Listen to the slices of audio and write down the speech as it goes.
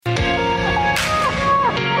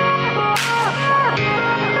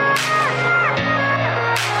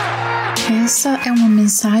Essa é uma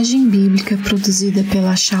mensagem bíblica produzida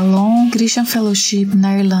pela Shalom Christian Fellowship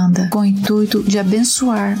na Irlanda, com o intuito de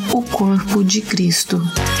abençoar o corpo de Cristo.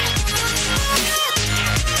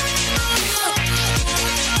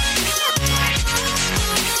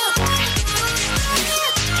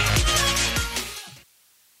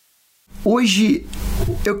 Hoje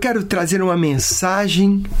eu quero trazer uma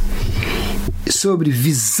mensagem sobre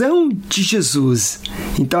visão de Jesus.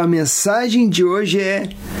 Então a mensagem de hoje é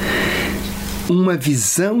uma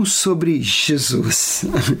visão sobre Jesus.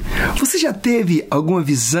 Você já teve alguma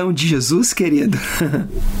visão de Jesus, querido?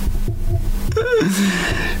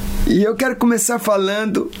 E eu quero começar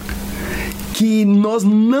falando que nós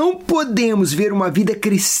não podemos ver uma vida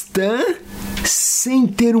cristã sem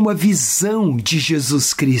ter uma visão de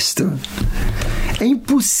Jesus Cristo. É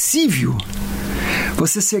impossível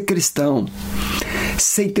você ser cristão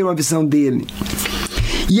sem ter uma visão dele.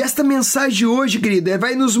 E esta mensagem de hoje, querida,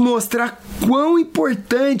 vai nos mostrar quão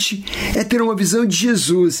importante é ter uma visão de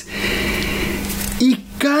Jesus. E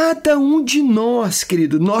cada um de nós,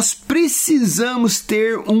 querido, nós precisamos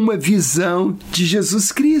ter uma visão de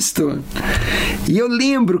Jesus Cristo. E eu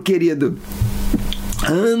lembro, querido,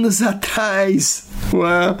 anos atrás,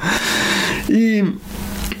 uau, e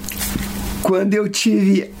quando eu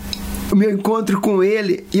tive o meu encontro com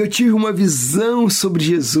ele, eu tive uma visão sobre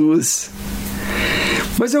Jesus.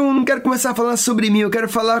 Mas eu não quero começar a falar sobre mim, eu quero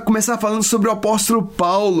começar falando sobre o apóstolo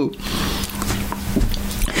Paulo.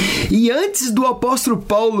 E antes do apóstolo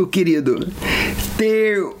Paulo, querido,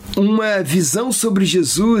 ter uma visão sobre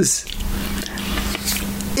Jesus,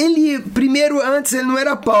 antes ele não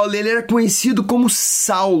era Paulo, ele era conhecido como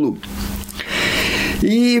Saulo.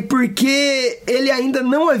 E porque ele ainda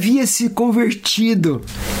não havia se convertido.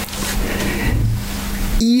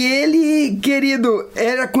 E ele, querido,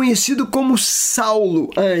 era conhecido como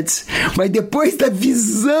Saulo antes. Mas depois da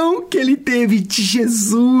visão que ele teve de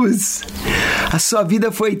Jesus, a sua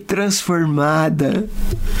vida foi transformada.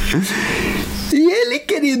 E ele,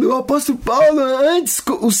 querido, o apóstolo Paulo, antes,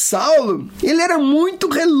 o Saulo, ele era muito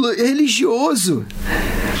religioso.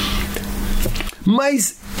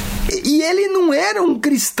 E ele não era um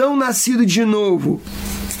cristão nascido de novo.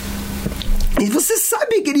 E você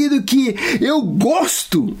sabe, querido, que eu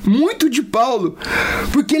gosto muito de Paulo,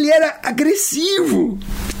 porque ele era agressivo.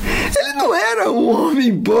 Ele não era um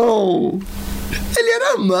homem bom. Ele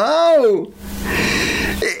era mau.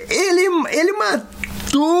 Ele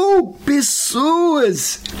matou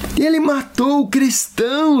pessoas. Ele matou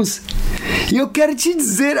cristãos. E eu quero te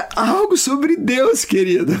dizer algo sobre Deus,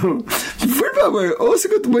 querido. Por favor, ouça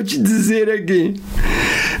o que eu vou te dizer aqui.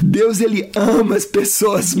 Deus, ele ama as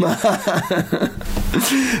pessoas má.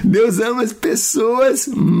 Deus ama as pessoas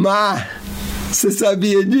má. Você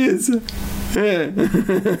sabia disso?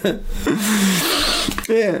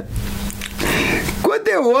 Quando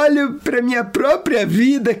eu olho para minha própria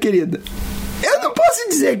vida, querida, eu não posso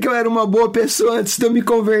dizer que eu era uma boa pessoa antes de eu me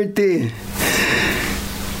converter.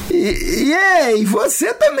 E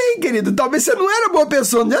você também, querido. Talvez você não era boa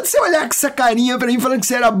pessoa. Não adianta você olhar com essa carinha pra mim falando que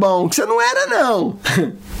você era bom. Que você não era, não.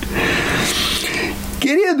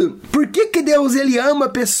 Querido, por que Deus ele ama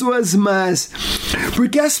pessoas más?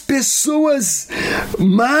 Porque as pessoas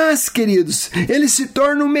más, queridos, eles se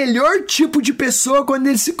tornam o melhor tipo de pessoa quando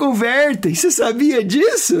eles se convertem. Você sabia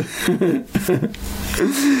disso?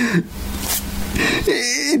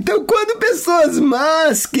 Então, quando pessoas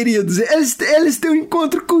más, queridos, eles têm um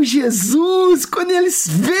encontro com Jesus, quando eles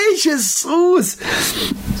veem Jesus,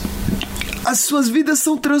 as suas vidas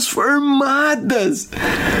são transformadas.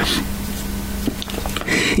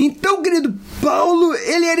 Então, querido, Paulo,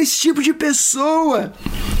 ele era esse tipo de pessoa.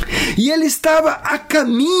 E ele estava a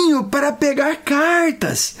caminho para pegar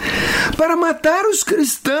cartas, para matar os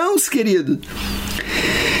cristãos, querido.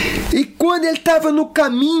 E quando ele estava no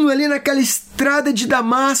caminho, ali naquela estrada de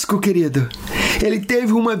Damasco, querido, ele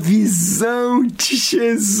teve uma visão de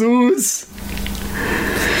Jesus.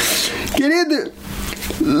 Querido,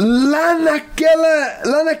 lá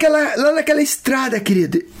naquela estrada,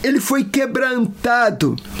 querido, ele foi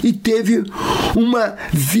quebrantado e teve uma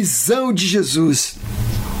visão de Jesus.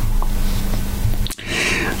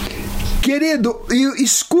 Querido,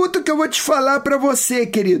 escuta o que eu vou te falar para você,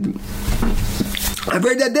 querido. A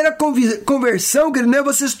verdadeira conversão, querido, não é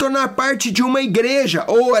você se tornar parte de uma igreja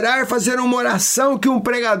ou orar, fazer uma oração que um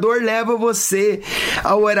pregador leva você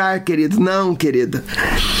a orar, querido. Não, querido.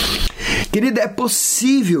 Querido, é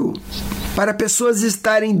possível para pessoas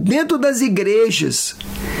estarem dentro das igrejas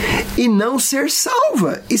e não ser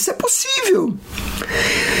salva. Isso é possível.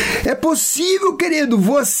 É possível, querido,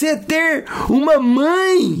 você ter uma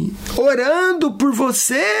mãe orando por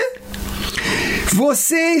você,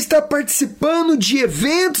 Você está participando de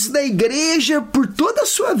eventos da igreja por toda a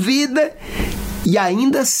sua vida e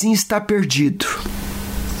ainda assim está perdido.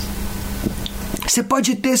 Você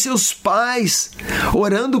pode ter seus pais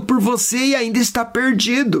orando por você e ainda está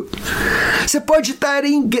perdido. Você pode estar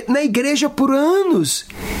na igreja por anos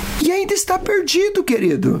e ainda está perdido,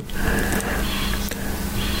 querido.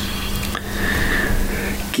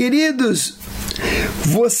 Queridos,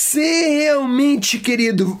 você realmente,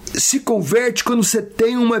 querido, se converte quando você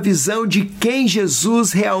tem uma visão de quem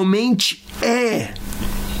Jesus realmente é.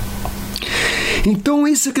 Então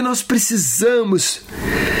isso que nós precisamos.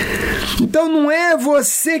 Então não é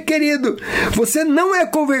você, querido, você não é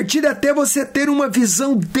convertido até você ter uma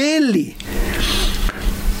visão dele.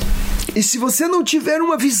 E se você não tiver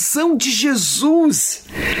uma visão de Jesus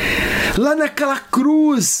lá naquela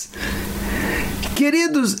cruz,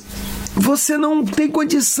 queridos, você não tem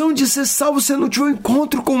condição de ser salvo se não tiver um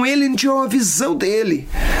encontro com ele, não tiver uma visão dele.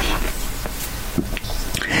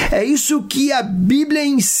 É isso que a Bíblia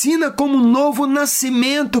ensina como novo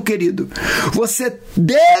nascimento, querido. Você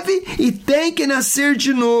deve e tem que nascer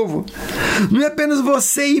de novo. Não é apenas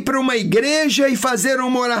você ir para uma igreja e fazer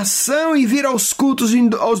uma oração e vir aos cultos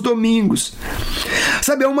aos domingos.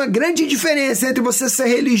 Sabe, é uma grande diferença entre você ser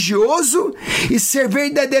religioso e ser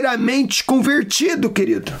verdadeiramente convertido,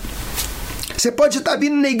 querido. Você pode estar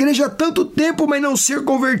vindo na igreja há tanto tempo, mas não ser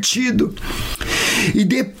convertido. E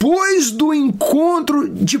depois do encontro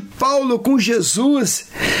de Paulo com Jesus,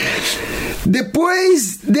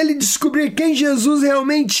 depois dele descobrir quem Jesus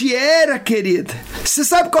realmente era, querida, você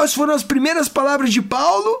sabe quais foram as primeiras palavras de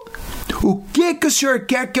Paulo? O que o Senhor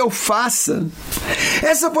quer que eu faça?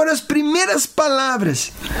 Essas foram as primeiras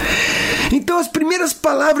palavras. Então as primeiras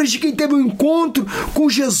palavras de quem teve um encontro com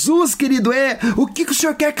Jesus, querido, é: o que o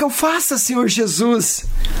Senhor quer que eu faça, Senhor Jesus?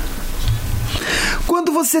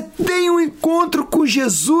 Quando você tem um encontro com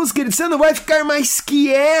Jesus, querido, você não vai ficar mais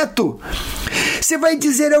quieto. Você vai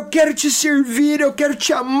dizer: eu quero te servir, eu quero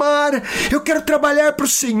te amar, eu quero trabalhar para o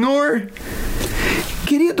Senhor.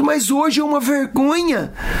 Querido, mas hoje é uma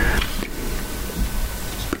vergonha.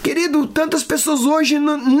 Querido, tantas pessoas hoje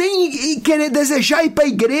nem querer desejar ir para a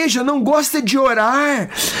igreja, não gosta de orar,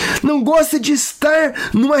 não gosta de estar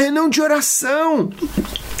numa reunião de oração.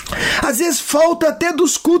 Às vezes falta até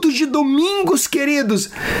dos cultos de domingos, queridos.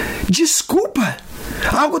 Desculpa,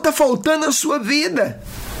 algo está faltando na sua vida.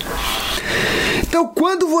 Então,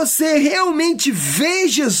 quando você realmente vê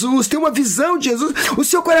Jesus, tem uma visão de Jesus, o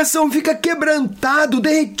seu coração fica quebrantado,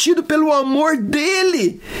 derretido pelo amor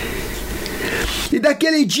dele. E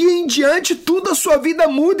daquele dia em diante, tudo a sua vida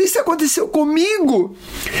muda. Isso aconteceu comigo.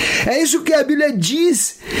 É isso que a Bíblia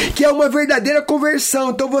diz, que é uma verdadeira conversão.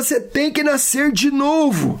 Então você tem que nascer de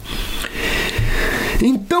novo.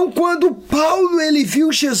 Então, quando Paulo ele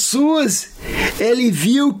viu Jesus, ele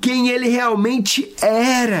viu quem ele realmente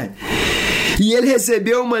era. E ele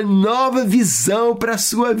recebeu uma nova visão para a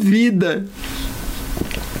sua vida.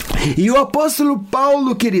 E o apóstolo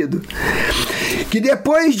Paulo, querido, que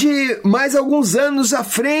depois de mais alguns anos à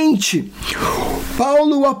frente,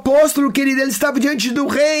 Paulo, o apóstolo, querido, ele estava diante do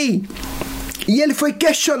rei e ele foi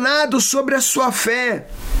questionado sobre a sua fé.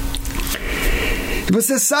 E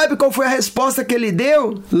você sabe qual foi a resposta que ele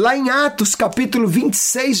deu? Lá em Atos, capítulo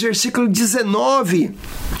 26, versículo 19.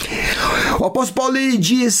 O apóstolo Paulo, ele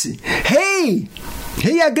disse: Rei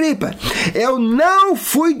Agripa, eu não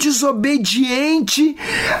fui desobediente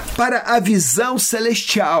para a visão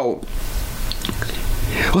celestial.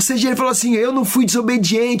 Ou seja, ele falou assim: eu não fui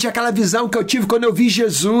desobediente àquela visão que eu tive quando eu vi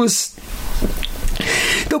Jesus.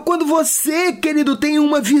 Então, quando você, querido, tem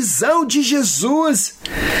uma visão de Jesus,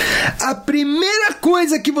 a primeira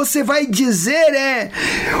coisa que você vai dizer é: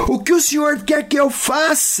 o que o Senhor quer que eu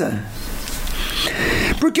faça?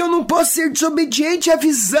 Porque eu não posso ser desobediente à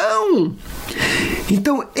visão.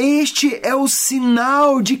 Então, este é o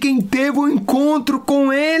sinal de quem teve um encontro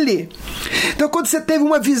com Ele. Então, quando você teve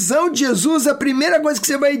uma visão de Jesus, a primeira coisa que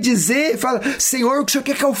você vai dizer, fala: Senhor, o que o Senhor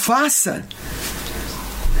quer que eu faça?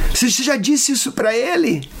 Você já disse isso para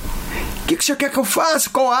Ele? O que o Senhor quer que eu faça?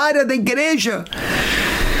 Qual área da igreja?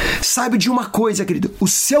 Saiba de uma coisa, querido: o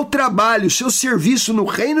seu trabalho, o seu serviço no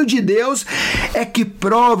reino de Deus é que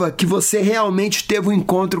prova que você realmente teve um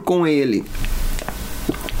encontro com Ele.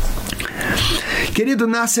 Querido,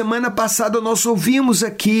 na semana passada nós ouvimos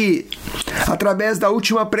aqui, através da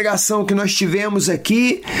última pregação que nós tivemos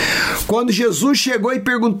aqui, quando Jesus chegou e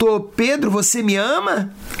perguntou: Pedro, você me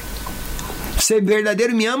ama? Você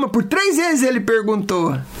verdadeiro me ama? Por 3 vezes ele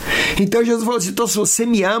perguntou. Então Jesus falou assim: então, se você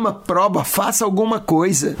me ama, prova, faça alguma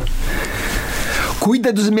coisa.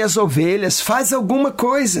 Cuida das minhas ovelhas, faz alguma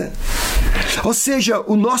coisa. Ou seja,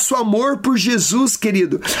 o nosso amor por Jesus,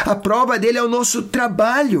 querido, a prova dele é o nosso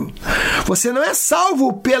trabalho. Você não é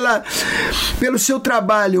salvo pelo seu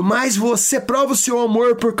trabalho, mas você prova o seu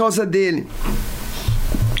amor por causa dele.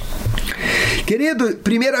 Querido,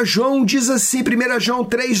 1 João diz assim, 1 João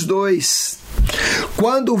 3:2: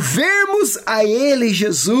 quando vermos a ele,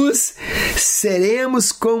 Jesus,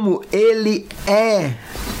 seremos como ele é.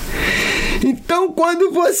 Então,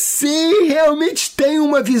 quando você realmente tem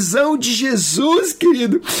uma visão de Jesus,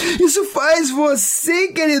 querido, isso faz você,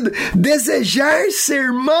 querido, desejar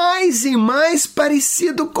ser mais e mais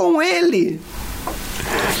parecido com ele.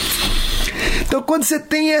 Então, quando você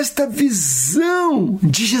tem esta visão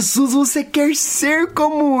de Jesus, você quer ser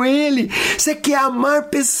como ele. Você quer amar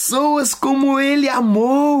pessoas como ele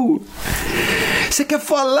amou. Você quer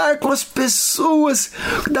falar com as pessoas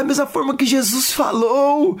da mesma forma que Jesus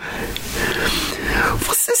falou.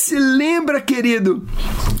 Você se lembra, querido,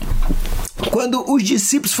 quando os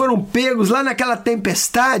discípulos foram pegos lá naquela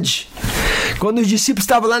tempestade? Quando os discípulos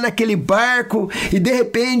estavam lá naquele barco e de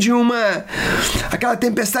repente aquela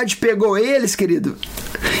tempestade pegou eles, querido.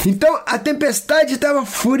 Então a tempestade estava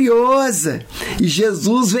furiosa e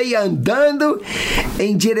Jesus veio andando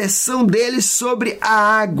em direção deles sobre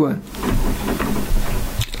a água.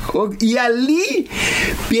 E ali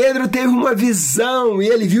Pedro teve uma visão e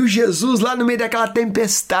ele viu Jesus lá no meio daquela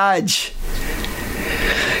tempestade.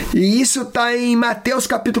 E isso está em Mateus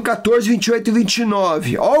capítulo 14, 28 e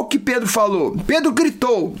 29. Olha o que Pedro falou. Pedro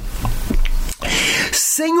gritou: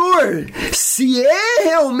 Senhor, se é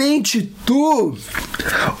realmente tu,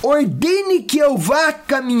 ordene que eu vá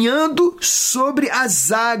caminhando sobre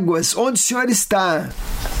as águas onde o Senhor está.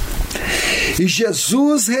 E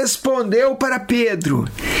Jesus respondeu para Pedro: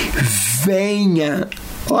 venha.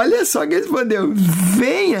 Olha só que respondeu: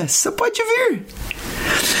 venha, você pode vir.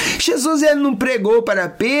 Jesus, ele não pregou para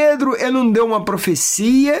Pedro, ele não deu uma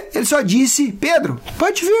profecia, ele só disse: Pedro,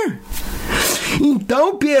 pode vir.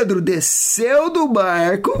 Então Pedro desceu do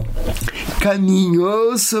barco,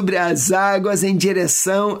 caminhou sobre as águas em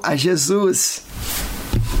direção a Jesus.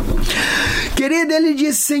 Querido, ele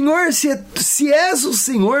disse: Senhor, se és o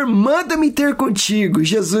Senhor, manda-me ter contigo.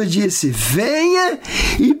 Jesus disse: venha,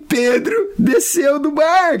 e Pedro desceu do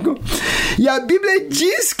barco. E a Bíblia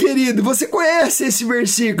diz, querido, você conhece esse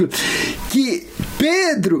versículo, que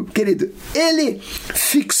Pedro, querido, ele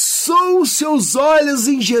fixou os seus olhos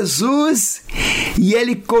em Jesus e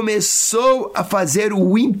ele começou a fazer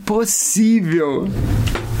o impossível.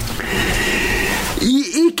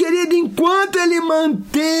 E querido, enquanto ele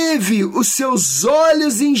manteve os seus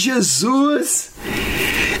olhos em Jesus,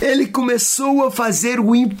 ele começou a fazer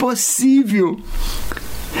o impossível.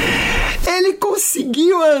 Ele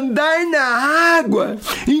conseguiu andar na água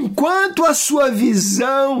enquanto a sua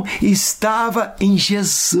visão estava em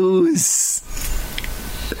Jesus.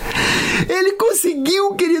 Ele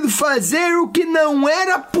conseguiu, querido, fazer o que não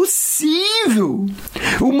era possível.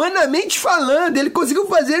 Humanamente falando, ele conseguiu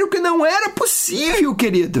fazer o que não era possível,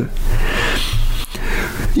 querido.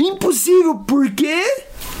 Impossível, por quê?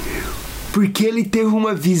 Porque ele teve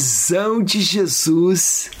uma visão de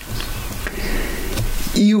Jesus.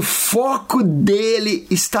 E o foco dele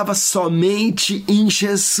estava somente em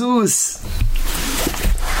Jesus.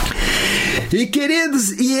 E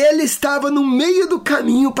queridos, e ele estava no meio do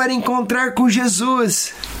caminho para encontrar com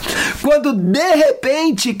Jesus, quando de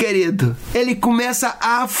repente, querido, ele começa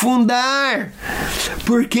a afundar.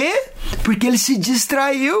 Por quê? Porque ele se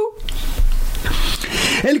distraiu.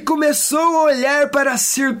 Ele começou a olhar para as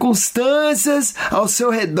circunstâncias ao seu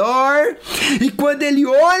redor, e quando ele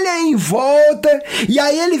olha em volta, e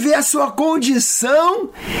aí ele vê a sua condição,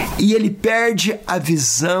 e ele perde a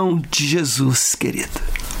visão de Jesus,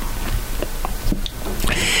 querido.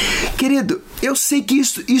 Querido, eu sei que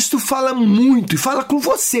isto fala muito, e fala com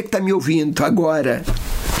você que está me ouvindo agora.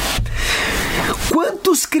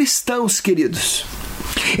 Quantos cristãos, queridos,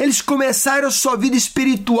 eles começaram a sua vida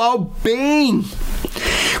espiritual bem,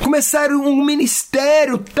 começaram um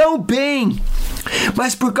ministério tão bem,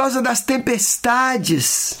 mas por causa das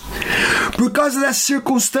tempestades, por causa das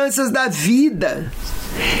circunstâncias da vida,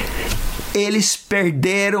 eles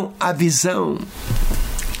perderam a visão.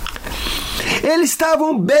 Eles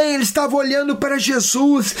estavam bem, eles estavam olhando para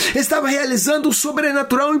Jesus, eles estavam realizando o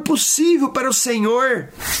sobrenatural impossível para o Senhor.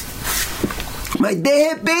 Mas de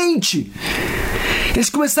repente, eles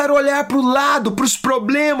começaram a olhar para o lado, para os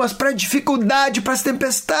problemas, para a dificuldade, para as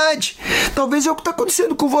tempestades. Talvez é o que está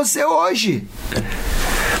acontecendo com você hoje.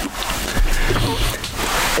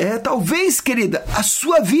 Talvez, querida, a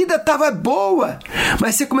sua vida estava boa,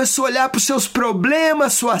 mas você começou a olhar para os seus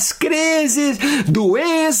problemas, suas crises,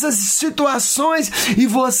 doenças, situações, e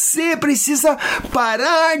você precisa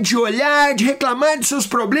parar de olhar, de reclamar de seus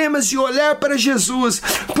problemas e olhar para Jesus.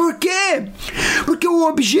 Por quê? Porque o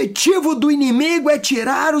objetivo do inimigo é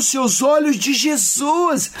tirar os seus olhos de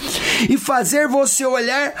Jesus e fazer você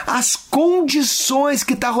olhar as condições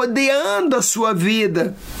que estão rodeando a sua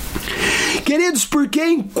vida. Queridos, porque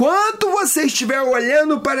enquanto você estiver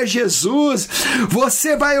olhando para Jesus,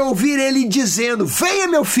 você vai ouvir Ele dizendo: venha,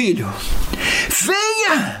 meu filho,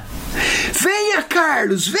 venha, venha,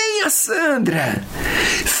 Carlos, venha, Sandra,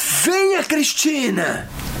 venha, Cristina,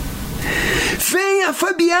 venha,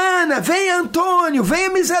 Fabiana, venha, Antônio, venha,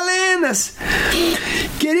 Miselenas.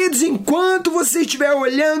 Queridos, enquanto você estiver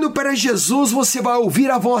olhando para Jesus, você vai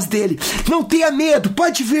ouvir a voz dele: não tenha medo,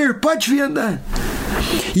 pode vir andar.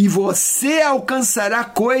 E você alcançará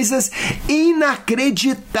coisas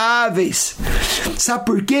inacreditáveis. Sabe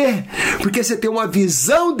por quê? Porque você tem uma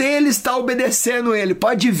visão dele, está obedecendo ele.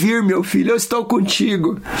 Pode vir, meu filho, eu estou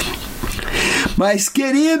contigo. Mas,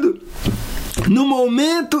 querido, no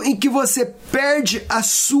momento em que você perde a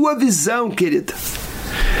sua visão, querido,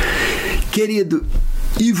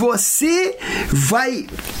 e você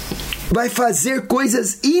vai fazer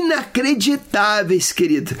coisas inacreditáveis,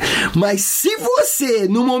 querido. Mas se você,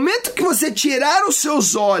 no momento que você tirar os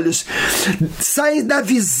seus olhos, sair da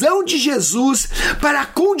visão de Jesus para a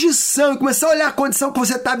condição, e começar a olhar a condição que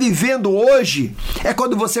você está vivendo hoje, é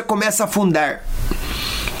quando você começa a afundar.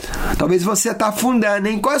 Talvez você está afundando,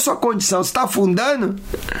 hein? Qual é a sua condição? Você está afundando?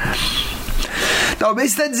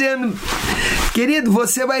 Talvez você está dizendo: querido,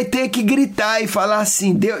 você vai ter que gritar e falar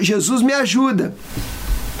assim: Deus, Jesus, me ajuda.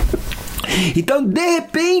 Então, de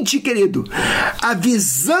repente, querido, a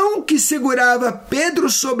visão que segurava Pedro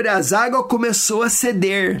sobre as águas começou a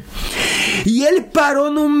ceder. E ele parou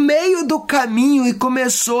no meio do caminho e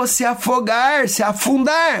começou a se afogar, se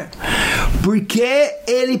afundar. Porque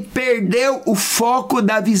ele perdeu o foco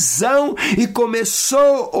da visão e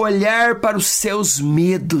começou a olhar para os seus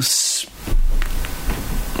medos.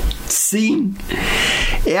 Sim,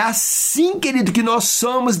 é assim, querido, que nós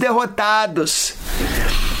somos derrotados.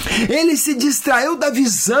 Ele se distraiu da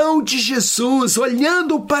visão de Jesus,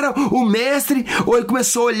 olhando para o Mestre, ou ele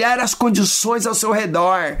começou a olhar as condições ao seu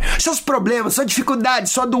redor, seus problemas, sua dificuldade,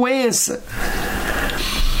 sua doença.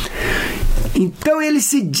 Então ele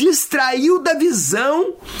se distraiu da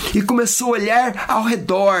visão e começou a olhar ao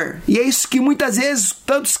redor. E é isso que muitas vezes,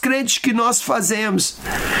 tantos crentes que nós fazemos.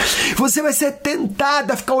 Você vai ser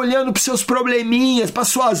tentado a ficar olhando para os seus probleminhas, para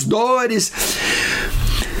suas dores.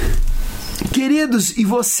 Queridos, e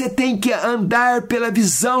você tem que andar pela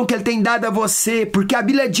visão que Ele tem dado a você, porque a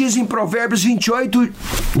Bíblia diz em Provérbios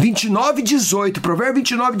 29, 18, Provérbio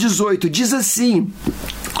 29, 18, diz assim: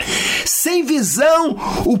 sem visão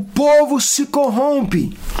o povo se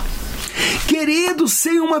corrompe. Querido,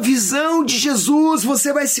 sem uma visão de Jesus,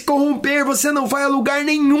 você vai se corromper, você não vai a lugar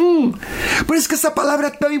nenhum. Por isso que essa palavra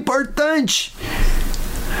é tão importante.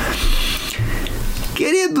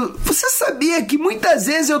 Querido, você sabia que muitas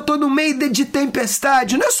vezes eu estou no meio de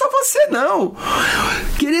tempestade? Não é só você, não.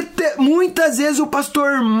 Querido, muitas vezes o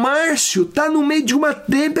pastor Marcio está no meio de uma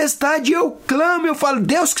tempestade e eu clamo, eu falo: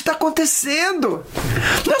 Deus, o que está acontecendo?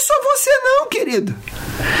 Não é só você, não, querido.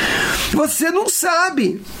 Você não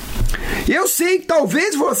sabe. Eu sei que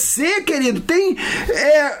talvez você, querido,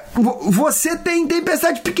 você tem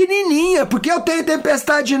tempestade pequenininha, porque eu tenho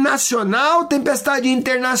tempestade nacional, tempestade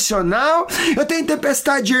internacional, eu tenho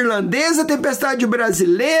tempestade irlandesa, tempestade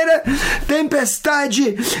brasileira,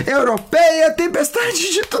 tempestade europeia,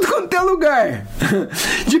 tempestade de tudo quanto é lugar,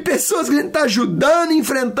 de pessoas que a gente está ajudando,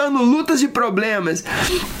 enfrentando lutas e problemas.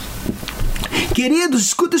 Queridos,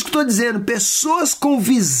 escuta isso que eu estou dizendo. Pessoas com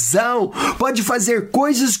visão podem fazer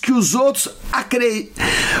coisas que os outros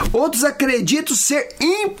acreditam ser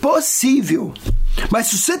impossível. Mas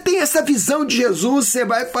se você tem essa visão de Jesus, você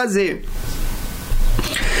vai fazer.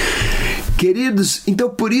 Queridos, então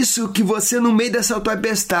por isso que você, no meio dessa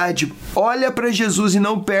tempestade, olha para Jesus e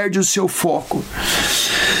não perde o seu foco.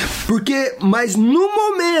 Mas no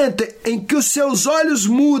momento em que os seus olhos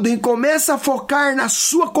mudam e começa a focar na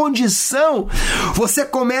sua condição, você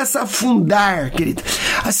começa a afundar, querido.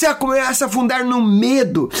 Você começa a afundar no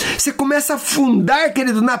medo. Você começa a afundar,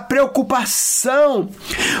 querido, na preocupação.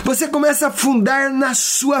 Você começa a afundar na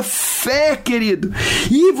sua fé, querido.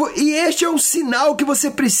 E este é um sinal que você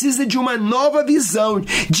precisa de uma nova visão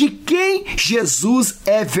de quem Jesus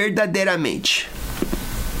é verdadeiramente.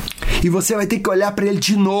 E você vai ter que olhar para Ele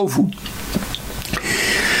de novo.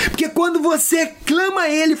 Porque Porque quando você clama a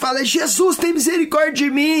Ele e fala, Jesus, tem misericórdia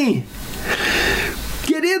de mim.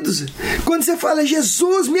 Queridos, quando você fala,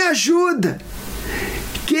 Jesus, me ajuda.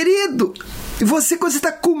 Querido, quando você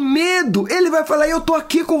está com medo, Ele vai falar, eu estou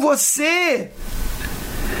aqui com você.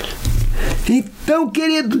 Então,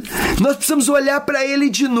 querido, nós precisamos olhar para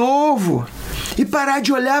Ele de novo. E parar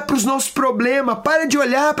de olhar para os nossos problemas. Para de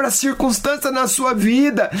olhar para as circunstâncias na sua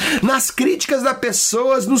vida, nas críticas das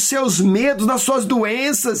pessoas, nos seus medos, nas suas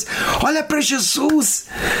doenças. Olha para Jesus.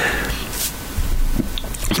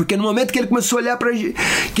 Porque no momento que ele começou a olhar para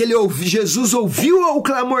Jesus ouviu o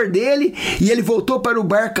clamor dele e ele voltou para o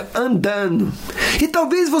barco andando. E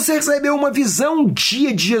talvez você recebeu uma visão um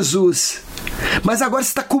dia de Jesus, mas agora você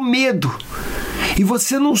está com medo. E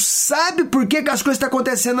você não sabe por que as coisas estão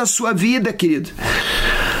acontecendo na sua vida, querido.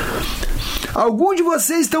 Alguns de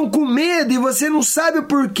vocês estão com medo e você não sabe o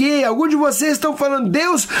porquê. Alguns de vocês estão falando,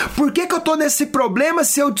 Deus, por que eu estou nesse problema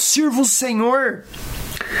se eu te sirvo o Senhor?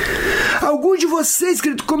 Alguns de vocês,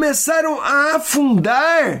 querido, começaram a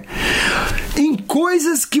afundar em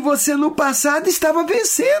coisas que você no passado estava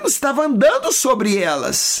vencendo, estava andando sobre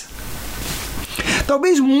elas.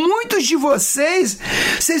 Talvez muitos de vocês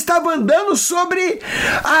estavam andando sobre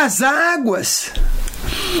as águas.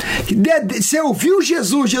 Você ouviu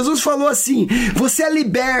Jesus falou assim, você é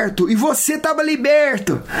liberto, e você estava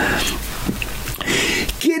liberto.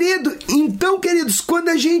 Queridos, quando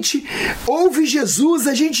a gente ouve Jesus,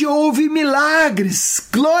 a gente ouve milagres,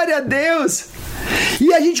 glória a Deus.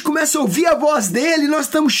 E a gente começa a ouvir a voz dele, nós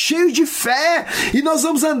estamos cheios de fé, e nós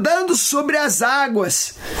vamos andando sobre as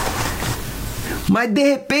águas. Mas de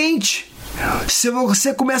repente,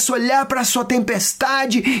 você começa a olhar para a sua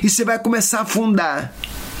tempestade e você vai começar a afundar.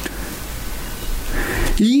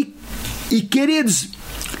 E queridos,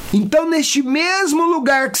 então neste mesmo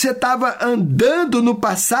lugar que você estava andando no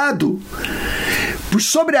passado, por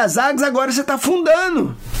sobre as águas, agora você está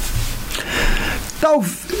afundando.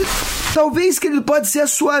 Talvez, querido, pode ser a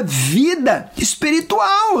sua vida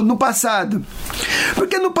espiritual no passado.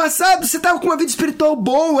 Porque no passado você estava com uma vida espiritual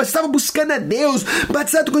boa, você estava buscando a Deus,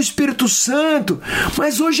 batizado com o Espírito Santo.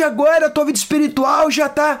 Mas hoje, agora, a tua vida espiritual já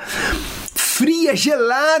está fria,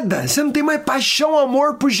 gelada. Você não tem mais paixão,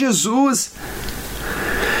 amor por Jesus.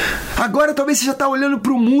 Agora talvez você já está olhando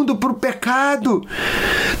para o mundo, para o pecado.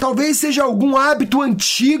 Talvez seja algum hábito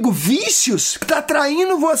antigo, vícios, que está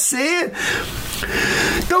traindo você.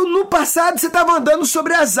 Então no passado você estava andando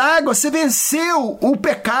sobre as águas, você venceu o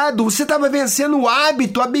pecado, você estava vencendo o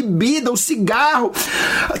hábito, a bebida, o cigarro,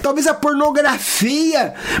 talvez a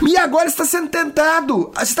pornografia, e agora você está sendo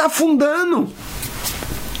tentado, você está afundando.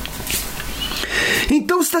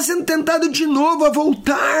 Então você está sendo tentado de novo a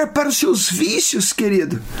voltar para os seus vícios,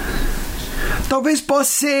 querido. Talvez possa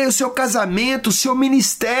ser o seu casamento, o seu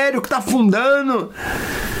ministério que está afundando.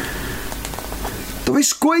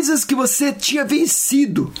 Talvez coisas que você tinha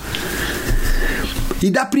vencido. E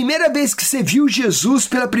da primeira vez que você viu Jesus,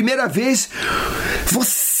 pela primeira vez,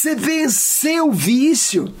 você venceu o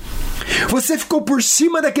vício. Você ficou por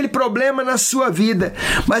cima daquele problema na sua vida,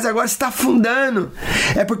 mas agora está afundando.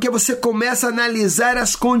 É porque você começa a analisar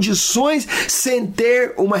as condições sem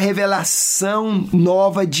ter uma revelação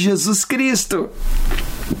nova de Jesus Cristo.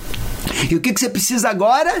 E o que você precisa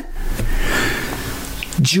agora?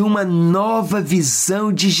 De uma nova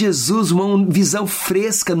visão de Jesus, uma visão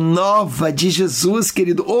fresca, nova de Jesus,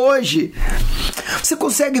 querido. Hoje, você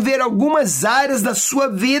consegue ver algumas áreas da sua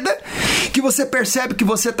vida que você percebe que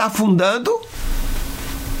você está afundando?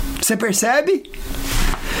 Você percebe?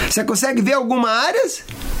 Você consegue ver algumas áreas?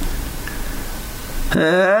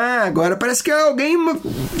 Agora parece que alguém,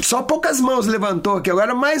 só poucas mãos levantou aqui,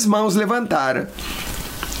 agora mais mãos levantaram.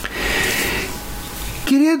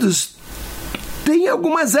 Queridos, tem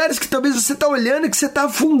algumas áreas que talvez você está olhando e que você está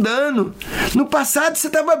afundando. No passado você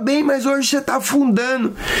estava bem, mas hoje você está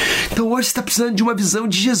afundando. Então hoje você está precisando de uma visão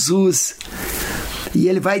de Jesus. E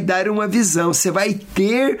Ele vai dar uma visão. Você vai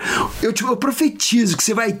ter, eu profetizo que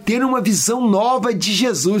você vai ter uma visão nova de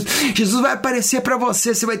Jesus. Jesus vai aparecer para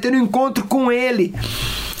você, você vai ter um encontro com Ele.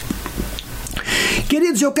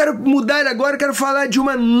 Queridos, eu quero mudar agora, eu quero falar de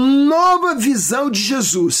uma nova visão de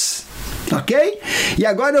Jesus. Ok? E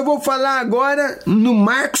agora eu vou falar agora no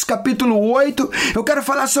Marcos capítulo 8, eu quero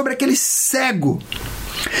falar sobre aquele cego.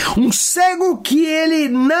 Um cego que ele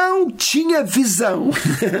não tinha visão.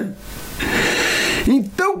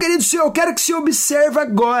 Então, querido Senhor, eu quero que você observe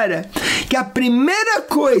agora que a primeira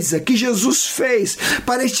coisa que Jesus fez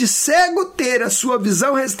para este cego ter a sua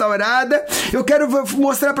visão restaurada, eu quero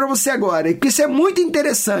mostrar para você agora, que isso é muito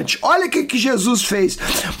interessante. Olha o que Jesus fez.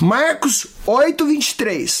 Marcos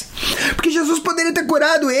 8:23. Porque Jesus poderia ter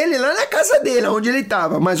curado ele lá na casa dele, onde ele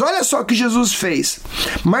estava. Mas olha só o que Jesus fez.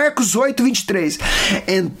 Marcos 8:23.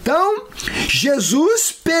 Então,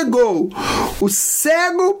 Jesus pegou o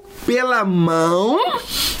cego pela mão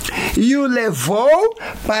e o levou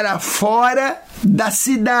para fora da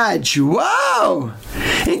cidade. Uau!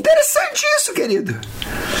 É interessante isso, querido.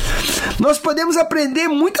 Nós podemos aprender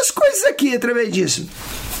muitas coisas aqui através disso.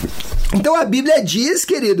 Então a Bíblia diz,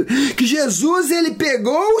 querido, que Jesus, ele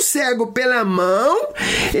pegou o cego pela mão,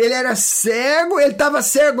 ele era cego, ele estava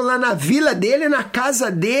cego lá na vila dele, na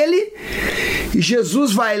casa dele, e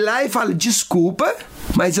Jesus vai lá e fala, desculpa,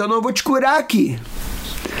 mas eu não vou te curar aqui.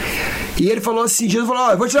 E ele falou assim, Jesus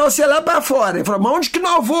falou, eu vou tirar você lá para fora. Ele falou, mas onde que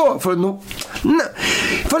não vou? Ele falou, não.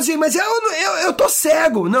 Ele falou assim, mas eu tô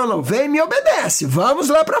cego. Não, vem e me obedece. Vamos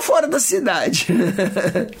lá para fora da cidade.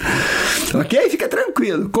 Ok? Fica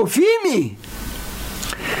tranquilo. Confia em mim.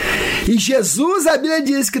 E Jesus, a Bíblia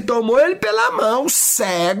diz que tomou ele pela mão,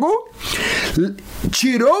 cego,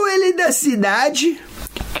 tirou ele da cidade.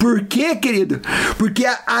 Por quê, querido? Porque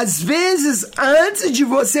às vezes, antes de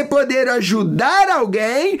você poder ajudar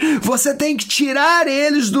alguém, você tem que tirar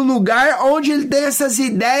eles do lugar onde ele tem essas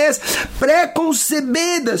ideias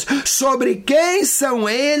pré-concebidas sobre quem são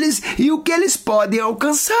eles e o que eles podem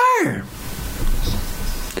alcançar.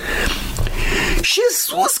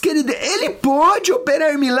 Jesus, querido, ele pode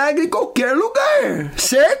operar milagre em qualquer lugar,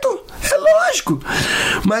 certo? É lógico.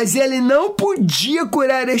 Mas ele não podia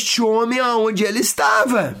curar este homem aonde ele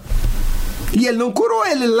estava. E ele não curou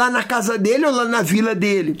ele lá na casa dele ou lá na vila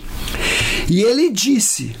dele. E ele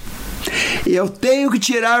disse, eu tenho que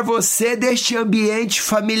tirar você deste ambiente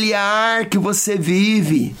familiar que você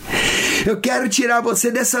vive. Eu quero tirar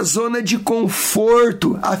você dessa zona de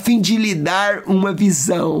conforto a fim de lhe dar uma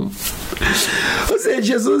visão. Ou seja,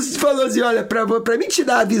 Jesus falou assim, olha, para mim te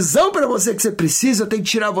dar a visão para você que você precisa, eu tenho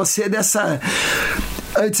que tirar você desse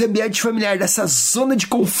ambiente familiar, dessa zona de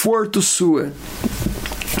conforto sua.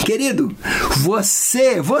 Querido,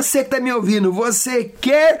 você que está me ouvindo, você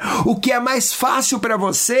quer o que é mais fácil para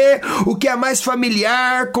você, o que é mais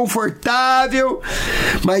familiar, confortável,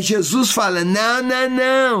 mas Jesus fala,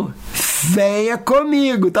 não, venha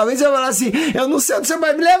comigo. Talvez eu fale assim, eu não sei onde você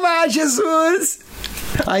vai me levar, Jesus.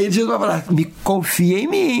 Aí Jesus vai falar, confia em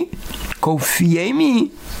mim.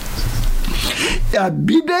 A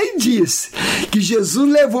Bíblia diz que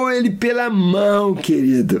Jesus levou ele pela mão,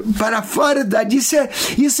 querido, para fora da... Isso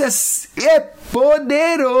é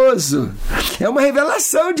poderoso. É uma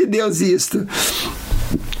revelação de Deus isto.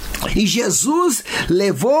 E Jesus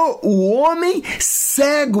levou o homem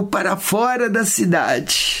cego para fora da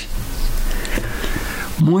cidade.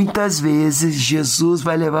 Muitas vezes Jesus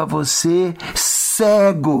vai levar você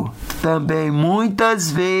cego também,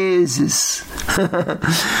 muitas vezes.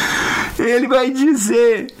 Ele vai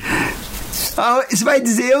dizer, você vai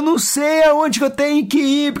dizer, eu não sei aonde que eu tenho que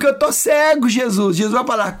ir, porque eu tô cego, Jesus. Jesus vai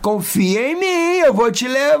falar, confia em mim, eu vou te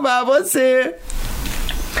levar você.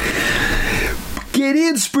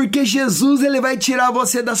 Queridos, porque Jesus, ele vai tirar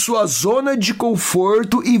você da sua zona de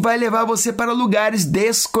conforto e vai levar você para lugares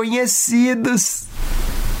desconhecidos.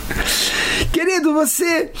 Querido,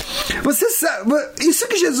 você sabe, isso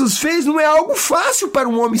que Jesus fez não é algo fácil para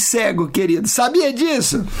um homem cego, querido. Sabia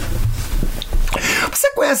disso?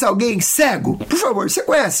 Você conhece alguém cego? Por favor, você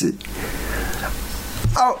conhece?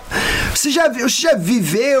 Você já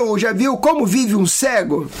viu como vive um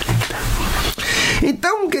cego?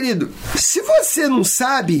 Então, querido, se você não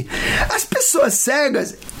sabe, as pessoas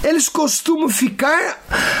cegas, eles costumam ficar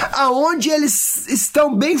aonde eles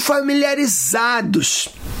estão bem familiarizados.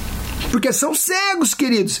 Porque são cegos,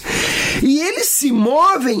 queridos. E eles se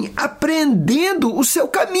movem aprendendo o seu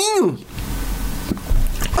caminho.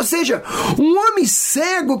 Ou seja, um homem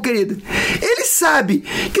cego, querido, ele sabe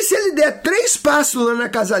que se ele der 3 passos lá na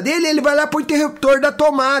casa dele, ele vai lá para o interruptor da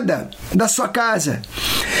tomada da sua casa.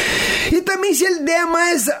 E também se ele der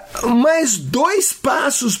mais 2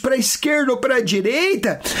 passos para a esquerda ou para a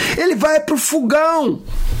direita, ele vai para o fogão.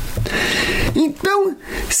 Então,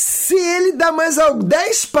 se ele dá mais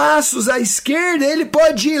 10 passos à esquerda, ele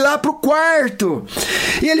pode ir lá para o quarto,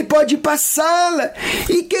 e ele pode ir para a sala,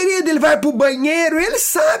 e querido, ele vai para o banheiro, ele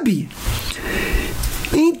sabe.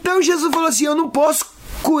 Então Jesus falou assim, eu não posso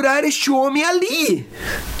curar este homem ali,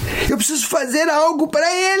 eu preciso fazer algo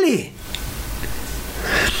para ele.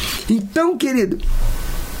 Então, querido,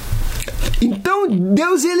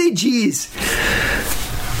 Deus, ele diz,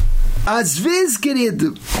 às vezes,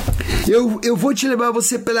 querido, eu vou te levar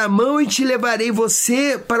você pela mão e te levarei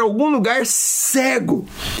você para algum lugar cego.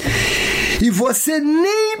 E você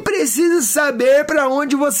nem precisa saber para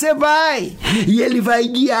onde você vai. E Ele vai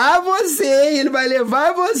guiar você, Ele vai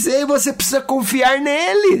levar você, e você precisa confiar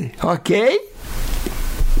nele, ok?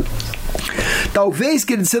 Talvez,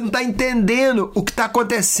 querido, você não está entendendo o que está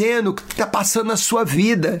acontecendo, o que está passando na sua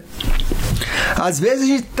vida. Às vezes a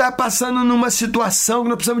gente está passando numa situação que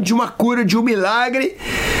nós precisamos de uma cura, de um milagre,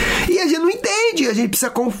 e a gente não entende, a gente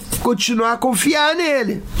precisa continuar a confiar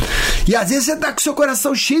nele. E às vezes você está com seu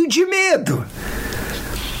coração cheio de medo,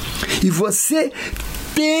 e você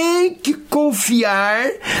tem que confiar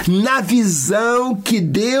na visão que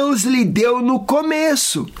Deus lhe deu no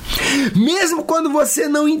começo, mesmo quando você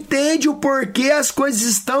não entende o porquê as coisas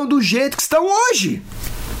estão do jeito que estão hoje.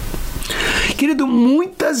 Querido,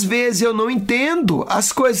 muitas vezes eu não entendo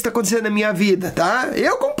as coisas que estão acontecendo na minha vida, tá?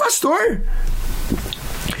 Eu como pastor.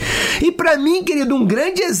 E para mim, querido, um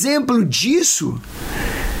grande exemplo disso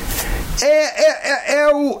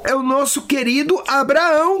é o nosso querido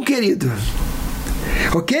Abraão, querido.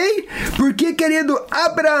 Ok? Porque, querido,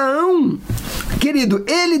 Abraão, querido,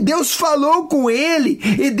 Deus falou com ele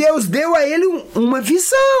e Deus deu a ele uma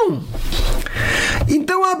visão.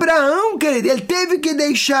 Então Abraão, querido, ele teve que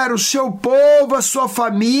deixar o seu povo, a sua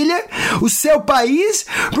família, o seu país,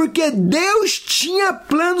 porque Deus tinha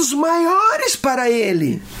planos maiores para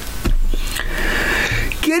ele.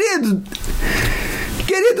 Querido,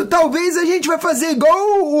 talvez a gente vai fazer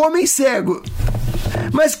igual o homem cego.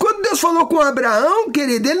 Mas quando Deus falou com Abraão,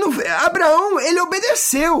 querido, Abraão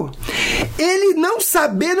obedeceu. Ele, não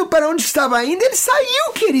sabendo para onde estava indo, ele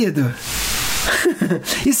saiu, querido.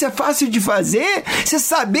 Isso é fácil de fazer? Você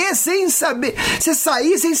saber sem saber, você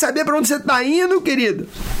sair sem saber para onde você está indo, querido.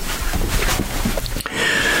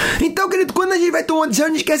 Então, querido, quando a gente vai tomar uma decisão,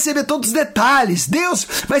 a gente quer saber todos os detalhes. Deus,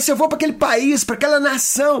 mas se eu for para aquele país, para aquela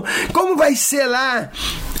nação, como vai ser lá?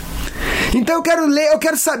 Então eu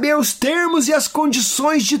quero saber os termos e as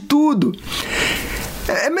condições de tudo.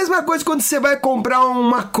 É a mesma coisa quando você vai comprar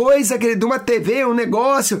uma coisa, querido, uma TV, um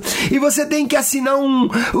negócio, e você tem que assinar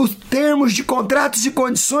os termos de contratos e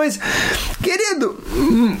condições. Querido,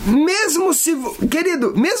 mesmo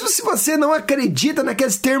se você não acredita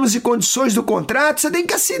naqueles termos e condições do contrato, você tem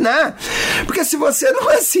que assinar. Porque se você não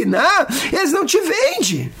assinar, eles não te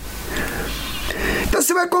vendem. Então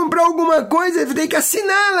você vai comprar alguma coisa, você tem que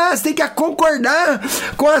assinar lá, você tem que concordar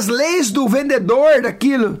com as leis do vendedor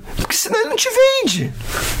daquilo, porque senão ele não te vende.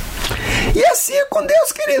 E assim é com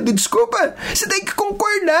Deus, querido, desculpa, você tem que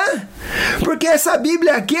concordar, porque essa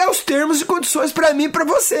Bíblia aqui é os termos e condições para mim e para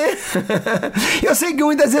você. Eu sei que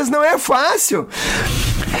muitas vezes não é fácil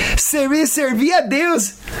servir a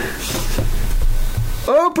Deus.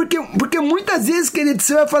 Porque muitas vezes, querido,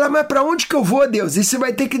 você vai falar, mas para onde que eu vou, Deus? E você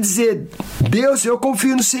vai ter que dizer, Deus, eu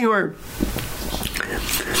confio no Senhor.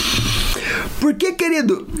 Porque,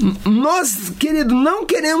 querido, nós, não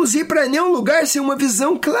queremos ir para nenhum lugar sem uma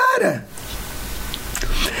visão clara.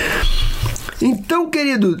 Então,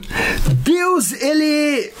 querido, Deus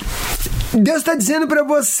está dizendo para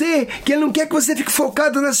você que Ele não quer que você fique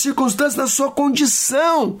focado nas circunstâncias, na sua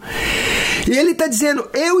condição. E Ele está dizendo,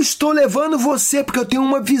 eu estou levando você porque eu tenho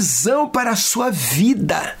uma visão para a sua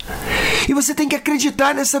vida. E você tem que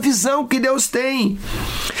acreditar nessa visão que Deus tem.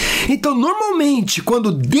 Então, normalmente,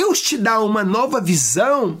 quando Deus te dá uma nova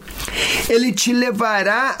visão, Ele te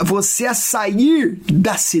levará você a sair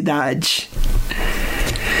da cidade.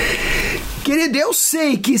 Querido, eu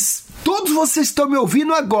sei que todos vocês estão me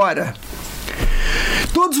ouvindo agora.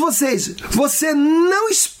 Todos vocês, você não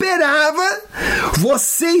esperava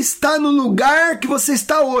você estar no lugar que você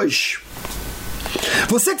está hoje.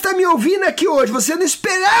 Você que está me ouvindo aqui hoje, você não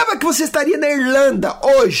esperava que você estaria na Irlanda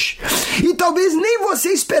hoje. E talvez nem você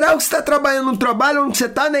esperava que você está trabalhando no trabalho onde você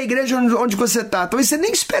está, na igreja onde você está. Talvez você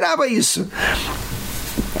nem esperava isso.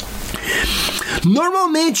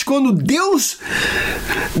 Normalmente, quando Deus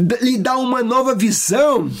lhe dá uma nova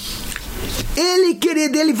visão,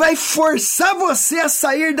 Ele vai forçar você a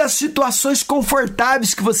sair das situações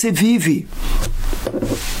confortáveis que você vive.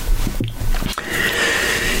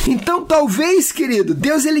 Então, talvez, querido,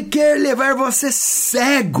 Deus ele quer levar você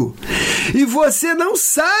cego e você não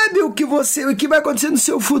sabe o que vai acontecer no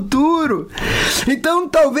seu futuro. Então,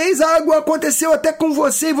 talvez algo aconteceu até com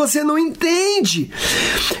você e você não entende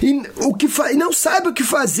e não sabe o que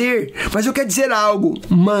fazer. Mas eu quero dizer algo: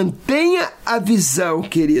 mantenha a visão,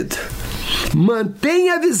 querido.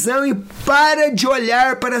 Mantenha a visão e para de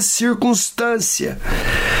olhar para a circunstância.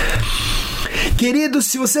 Querido,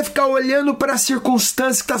 se você ficar olhando para a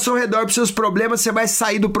circunstância que está ao seu redor, para os seus problemas, você vai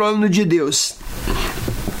sair do plano de Deus.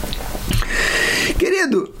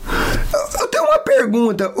 Querido, eu tenho uma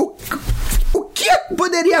pergunta. O que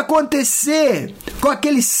poderia acontecer com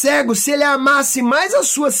aquele cego se ele amasse mais a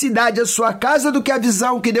sua cidade, a sua casa, do que a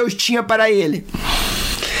visão que Deus tinha para ele?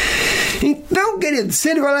 Então, querido, se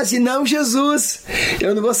ele falar assim, não, Jesus,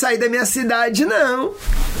 eu não vou sair da minha cidade, não.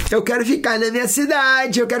 Eu quero ficar na minha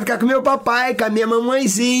cidade, eu quero ficar com meu papai, com a minha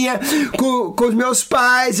mamãezinha, com os meus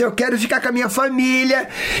pais, eu quero ficar com a minha família,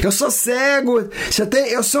 eu sou cego,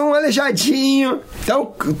 eu sou um aleijadinho,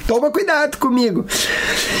 então toma cuidado comigo.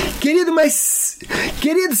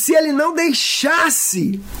 Querido, se ele não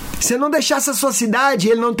deixasse, se ele não deixasse a sua cidade,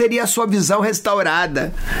 ele não teria a sua visão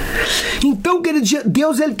restaurada. Então, querido,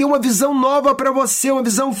 Deus ele tem uma visão nova para você, uma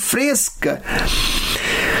visão fresca.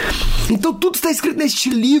 Então tudo está escrito neste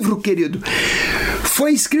livro, querido.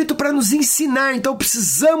 Foi escrito para nos ensinar. Então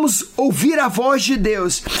precisamos ouvir a voz de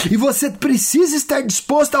Deus. E você precisa estar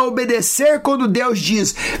disposto a obedecer quando Deus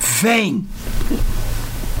diz, vem.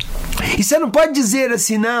 E você não pode dizer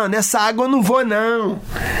assim, não, nessa água eu não vou, não.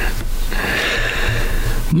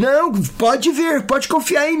 Não, pode vir, pode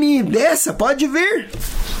confiar em mim. Desça, pode vir.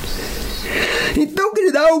 Então,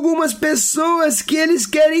 querido, há algumas pessoas que eles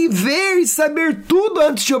querem ver e saber tudo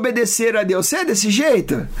antes de obedecer a Deus. Você é desse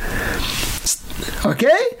jeito? Ok?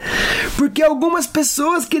 Porque algumas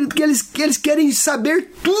pessoas, querido, que eles querem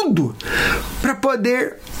saber tudo para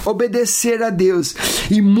poder obedecer a Deus.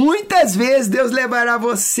 E muitas vezes Deus levará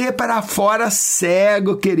você para fora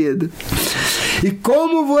cego, querido. E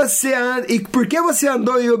como você anda, e porque você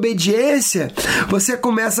andou em obediência, você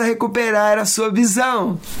começa a recuperar a sua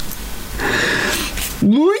visão.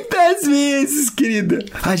 Muitas vezes, querida,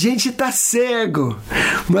 a gente tá cego,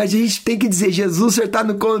 mas a gente tem que dizer, Jesus, o Senhor tá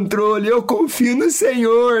no controle, eu confio no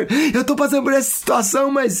Senhor. Eu tô passando por essa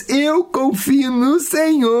situação, mas eu confio no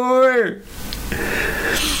Senhor.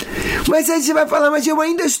 Mas aí você vai falar, mas eu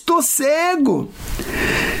ainda estou cego.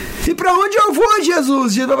 E para onde eu vou,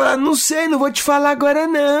 Jesus? Jesus vai falar, não sei, não vou te falar agora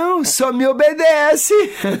não, só me obedece.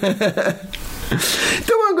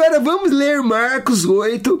 Então agora vamos ler Marcos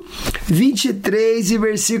 8, 23 e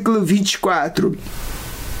versículo 24,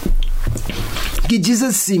 que diz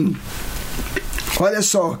assim, olha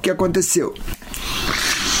só o que aconteceu.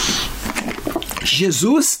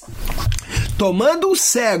 Jesus, tomando o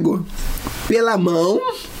cego pela mão,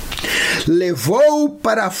 levou-o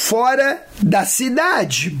para fora da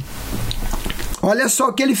cidade. Olha só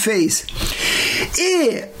o que ele fez.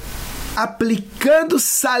 E, aplicando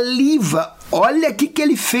saliva, olha o que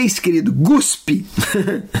ele fez, querido, guspe.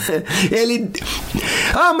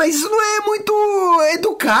 Mas isso não é muito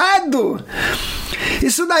educado.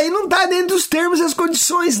 Isso daí não está dentro dos termos e as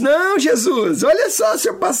condições, não, Jesus. Olha só, se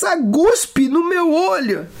eu passar guspe no meu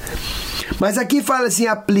olho. Mas aqui fala assim,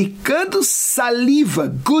 aplicando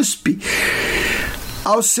saliva, guspe,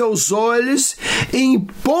 aos seus olhos,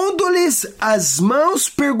 impondo-lhes as mãos,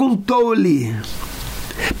 perguntou-lhe.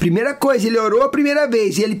 Primeira coisa, ele orou a primeira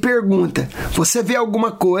vez e ele pergunta, você vê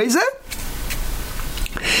alguma coisa?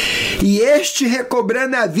 E este,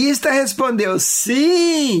 recobrando a vista, respondeu,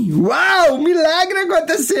 sim, uau, milagre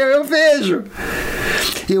aconteceu, eu vejo,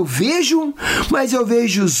 mas eu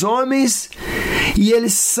vejo os homens e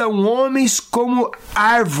eles são homens como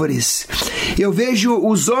árvores. Eu vejo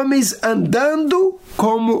os homens andando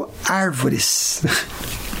como árvores.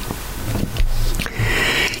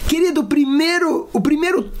 Querido, o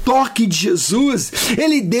primeiro toque de Jesus,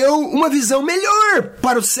 ele deu uma visão melhor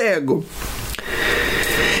para o cego.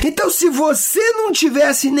 Então, se você não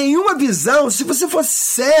tivesse nenhuma visão, se você fosse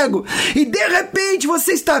cego e de repente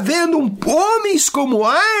você está vendo homens como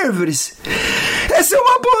árvores, essa é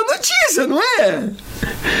uma boa notícia, não é?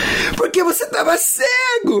 Porque você estava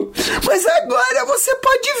cego, mas agora você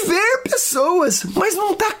pode ver pessoas, mas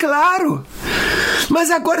não está claro. Mas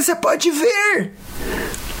agora você pode ver.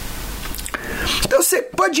 Então você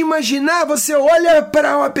pode imaginar, você olha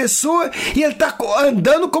para uma pessoa e ele está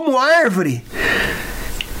andando como árvore.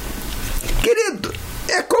 Querido,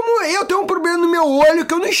 é como eu tenho um problema no meu olho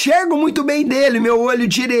que eu não enxergo muito bem dele, meu olho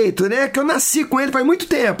direito, né? Que eu nasci com ele faz muito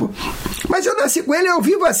tempo. Mas eu nasci com ele, eu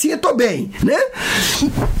vivo assim, eu tô bem, né?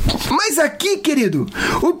 Mas aqui, querido,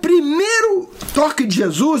 o primeiro toque de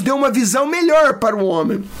Jesus deu uma visão melhor para o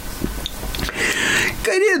homem.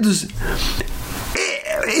 Queridos,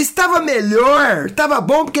 estava melhor, estava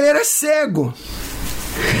bom porque ele era cego.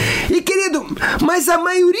 E querido, mas a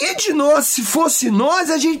maioria de nós, se fosse nós,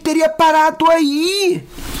 a gente teria parado aí.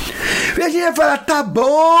 E a gente ia falar, tá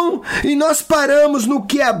bom, e nós paramos no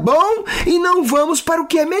que é bom e não vamos para o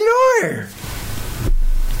que é melhor.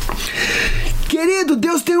 Querido,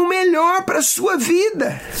 Deus tem o melhor para a sua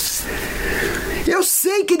vida. Eu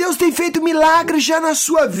sei que Deus tem feito milagres já na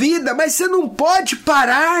sua vida, mas você não pode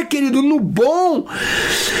parar, querido, no bom,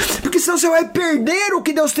 porque senão você vai perder o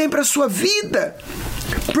que Deus tem para a sua vida.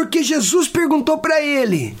 Porque Jesus perguntou para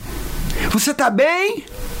ele: você tá bem?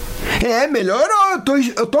 Melhorou,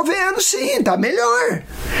 eu tô vendo sim, tá melhor,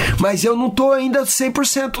 mas eu não tô ainda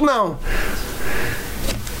 100% não.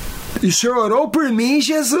 E o Senhor orou por mim,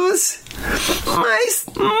 Jesus? Mas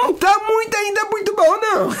não tá ainda muito bom,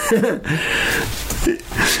 não.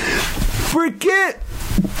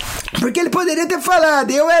 Porque ele poderia ter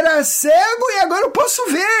falado: eu era cego e agora eu posso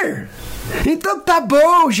ver. Então tá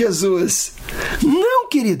bom, Jesus. Não,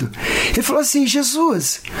 querido. Ele falou assim: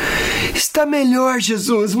 Jesus, está melhor,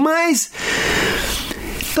 Jesus, mas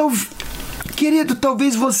querido,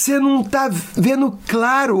 talvez você não tá vendo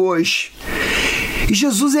claro hoje. E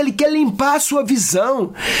Jesus, ele quer limpar a sua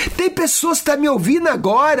visão. Tem pessoas que estão me ouvindo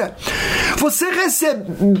agora. Você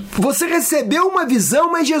recebeu uma visão,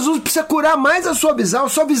 mas Jesus precisa curar mais a sua visão. A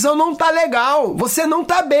sua visão não está legal. Você não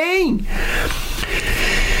está bem.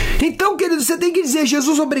 Então, querido, você tem que dizer: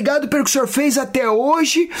 Jesus, obrigado pelo que o Senhor fez até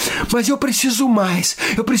hoje, mas eu preciso mais.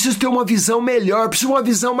 Eu preciso ter uma visão melhor, eu preciso de uma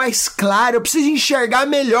visão mais clara, eu preciso enxergar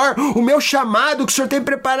melhor o meu chamado que o Senhor tem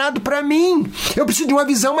preparado para mim. Eu preciso de uma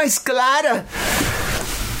visão mais clara.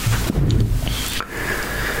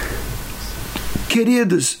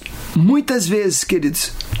 Queridos, muitas vezes,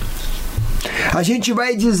 queridos, a gente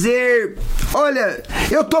vai dizer: olha,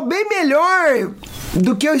 eu estou bem melhor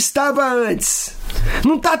do que eu estava antes.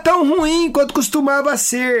 Não está tão ruim quanto costumava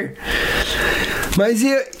ser.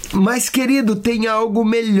 Mas, querido, tem algo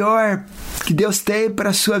melhor que Deus tem para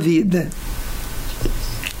a sua vida.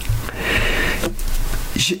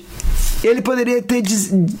 Ele poderia ter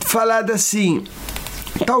falado assim.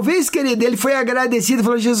 Talvez, querido, ele foi agradecido e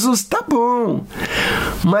falou: Jesus, tá bom.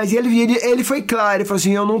 Mas ele foi claro, ele falou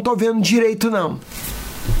assim: eu não estou vendo direito, não.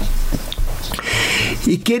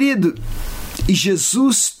 E, querido,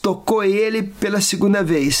 Jesus tocou ele pela segunda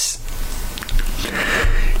vez.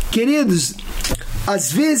 Queridos,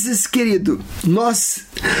 às vezes, querido, nós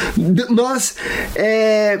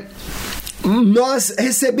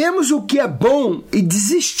recebemos o que é bom e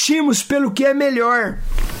desistimos pelo que é melhor.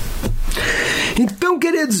 Então,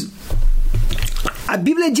 queridos, a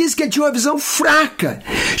Bíblia diz que ele tinha uma visão fraca.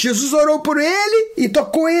 Jesus orou por ele e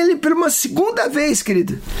tocou ele por uma segunda vez,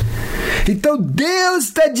 querido. Então Deus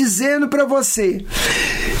está dizendo para você: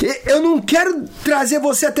 eu não quero trazer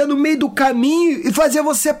você até no meio do caminho e fazer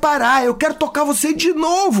você parar. Eu quero tocar você de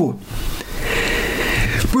novo.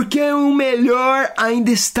 Porque o melhor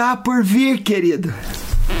ainda está por vir, querido.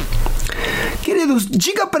 Querido,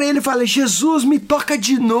 diga para ele, fala: Jesus, me toca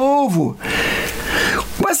de novo.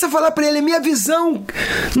 Começa a falar para ele: minha visão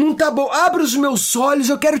não tá boa, abre os meus olhos,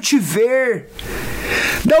 eu quero te ver.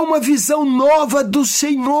 Dá uma visão nova do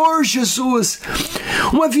Senhor, Jesus.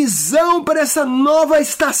 Uma visão para essa nova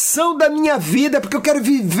estação da minha vida, porque eu quero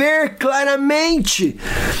viver claramente.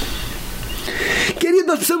 Querido,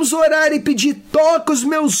 nós precisamos orar e pedir: toca os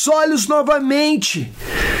meus olhos novamente.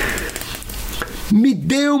 Me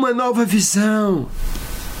dê uma nova visão.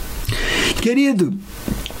 Querido,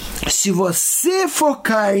 se você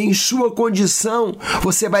focar em sua condição,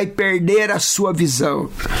 você vai perder a sua visão.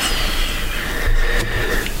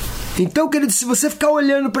 Então, querido, se você ficar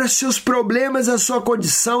olhando para os seus problemas, a sua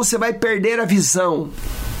condição, você vai perder a visão.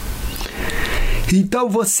 Então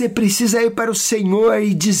você precisa ir para o Senhor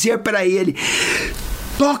e dizer para Ele: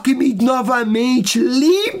 toque-me novamente,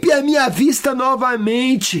 limpe a minha vista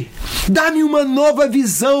novamente, dá-me uma nova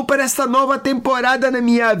visão para esta nova temporada na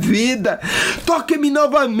minha vida, toque-me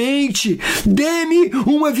novamente, dê-me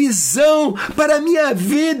uma visão para a minha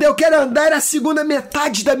vida, eu quero andar a segunda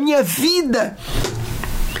metade da minha vida.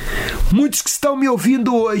 Muitos que estão me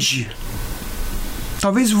ouvindo hoje,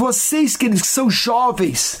 talvez vocês, queridos, que são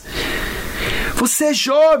jovens, você é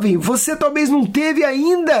jovem, você talvez não teve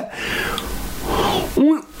ainda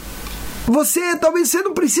talvez você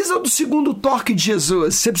não precisa do segundo toque de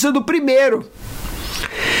Jesus, você precisa do primeiro.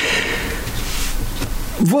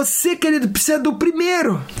 Você, querido, precisa do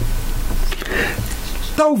primeiro.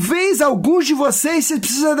 Talvez alguns de vocês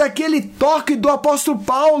precisam daquele toque do apóstolo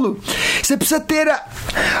Paulo. Você precisa ter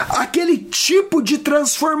aquele tipo de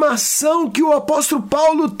transformação que o apóstolo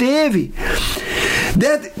Paulo teve,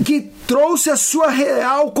 que trouxe a sua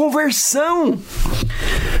real conversão.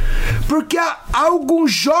 Porque há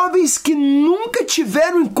alguns jovens que nunca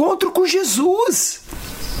tiveram encontro com Jesus.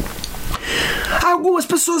 Há algumas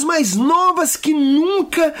pessoas mais novas que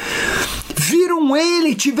nunca viram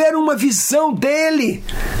Ele, tiveram uma visão dele.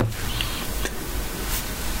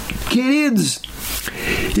 Queridos,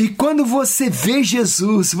 E quando você vê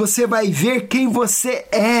Jesus, você vai ver quem você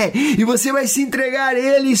é, e você vai se entregar a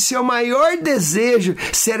Ele, e seu maior desejo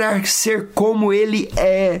será ser como Ele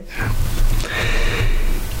é.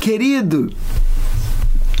 Querido,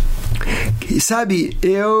 sabe,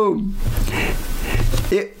 eu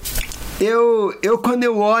quando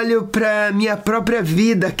eu olho para minha própria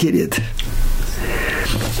vida, querido,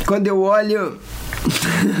 quando eu olho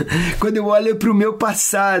para o meu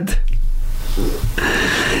passado,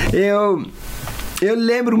 eu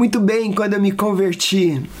lembro muito bem quando eu me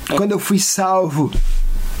converti, quando eu fui salvo.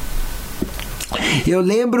 Eu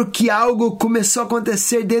lembro que algo começou a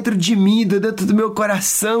acontecer dentro de mim, dentro do meu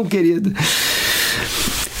coração, querido.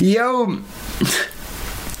 E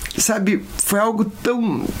sabe, foi algo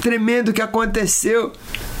tão tremendo que aconteceu.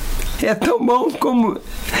 É tão bom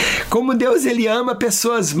como Deus, Ele ama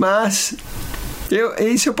pessoas más.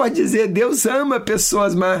 Isso eu posso dizer, Deus ama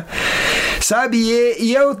pessoas más, sabe?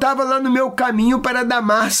 E eu estava lá no meu caminho para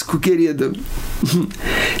Damasco, querido.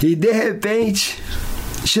 E de repente,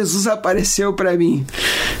 Jesus apareceu para mim.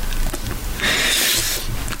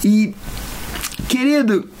 E,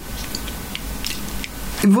 querido,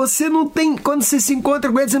 você não tem, quando você se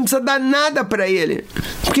encontra com Ele, você não precisa dar nada para Ele.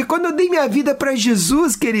 Porque quando eu dei minha vida para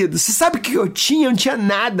Jesus, querido, você sabe o que eu tinha? Eu não tinha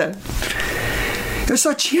nada. Eu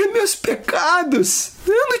só tinha meus pecados.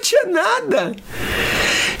 Eu não tinha nada.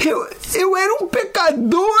 Eu era um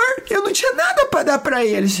pecador. Eu não tinha nada para dar para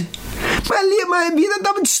eles. Mas a vida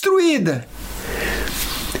estava destruída.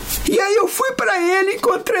 E aí eu fui para Ele,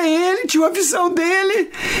 encontrei Ele, tinha uma visão dele.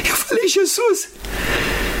 Eu falei, Jesus,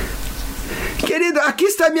 querido, aqui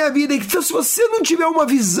está a minha vida. Então, se você não tiver uma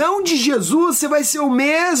visão de Jesus, você vai ser o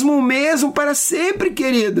mesmo para sempre,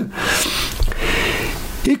 querido.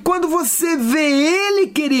 E quando você vê Ele,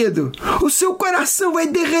 querido, o seu coração vai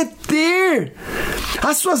derreter.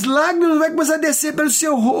 As suas lágrimas vão começar a descer pelo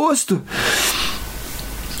seu rosto.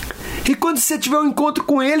 E quando você tiver um encontro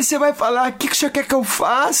com Ele, você vai falar, o que o Senhor quer que eu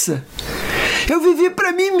faça? Eu vivi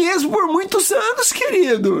para mim mesmo por muitos anos,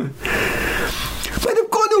 querido. Mas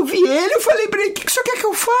quando eu vi Ele, eu falei para Ele, o que o Senhor quer que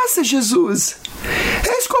eu faça, Jesus?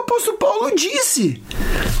 É isso que o apóstolo Paulo disse.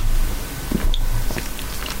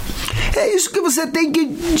 É isso que você tem que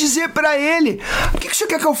dizer para Ele. O que o Senhor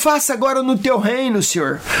quer que eu faça agora no teu reino,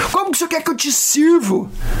 Senhor? Como que o Senhor quer que eu te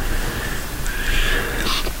sirvo?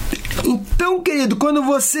 Então, querido, quando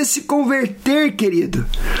você se converter, querido,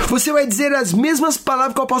 você vai dizer as mesmas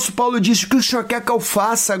palavras que o apóstolo Paulo disse. O que o Senhor quer que eu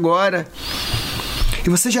faça agora? E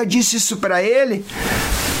você já disse isso para Ele?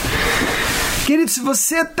 Querido, se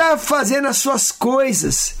você está fazendo as suas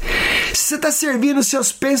coisas, se você está servindo os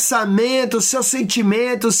seus pensamentos, seus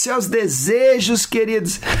sentimentos, seus desejos,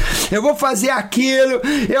 queridos, eu vou fazer aquilo,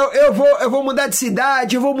 eu vou mudar de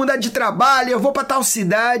cidade, eu vou mudar de trabalho, eu vou para tal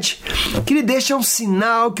cidade. Querido, deixa um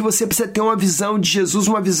sinal que você precisa ter uma visão de Jesus,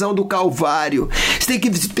 uma visão do Calvário. Você tem que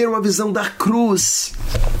ter uma visão da cruz.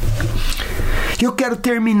 E eu quero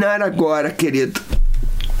terminar agora, querido.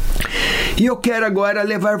 E eu quero agora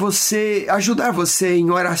ajudar você em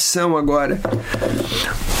oração agora.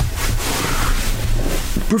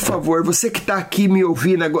 Por favor, você que está aqui me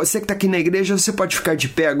ouvindo agora, você que está aqui na igreja, você pode ficar de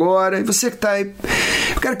pé agora. E você que está aí,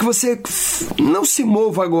 eu quero que você não se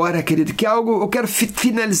mova agora, querido, que eu quero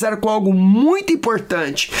finalizar com algo muito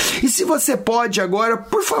importante. E se você pode agora,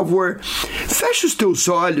 por favor, feche os teus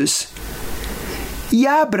olhos e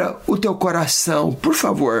abra o teu coração, por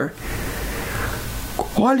favor.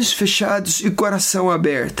 Olhos fechados e coração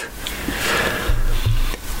aberto.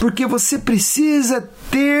 Porque você precisa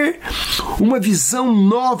ter uma visão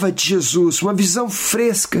nova de Jesus, uma visão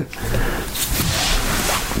fresca.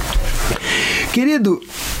 Querido,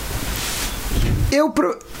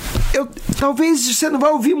 talvez você não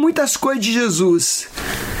vai ouvir muitas coisas de Jesus.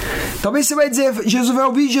 Talvez você vai dizer, Jesus vai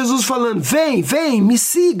ouvir Jesus falando, vem, me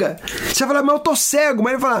siga. Você vai falar, mas eu tô cego.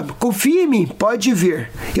 Mas ele vai falar, confia em mim, pode vir.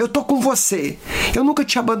 Eu tô com você. Eu nunca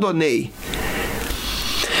te abandonei.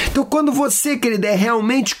 Então, quando você, querido, é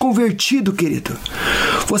realmente convertido, querido,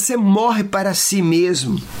 você morre para si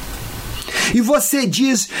mesmo. E você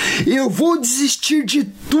diz, eu vou desistir de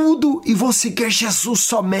tudo e vou seguir Jesus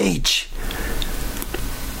somente.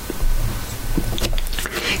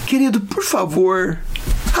 Querido, por favor,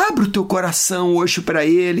 abra o teu coração hoje para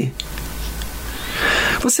Ele.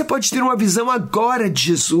 Você pode ter uma visão agora de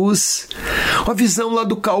Jesus, uma visão lá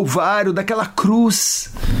do Calvário, daquela cruz.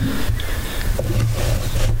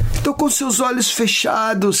 Então, com seus olhos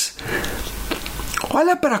fechados,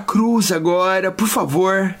 olha para a cruz agora, por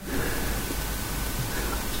favor.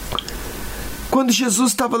 Quando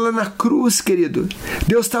Jesus estava lá na cruz, querido,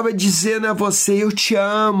 Deus estava dizendo a você, eu te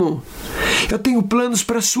amo, eu tenho planos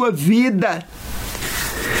para a sua vida.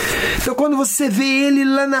 Então quando você vê Ele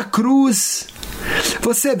lá na cruz,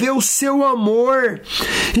 você vê o seu amor.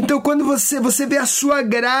 Então quando você vê a sua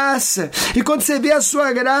graça, e quando você vê a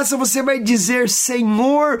sua graça, você vai dizer: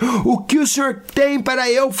 Senhor, o que o Senhor tem para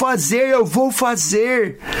eu fazer, eu vou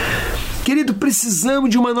fazer. Querido, precisamos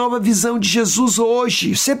de uma nova visão de Jesus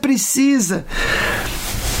hoje. Você precisa.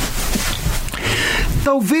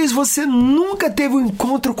 Talvez você nunca teve um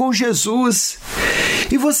encontro com Jesus,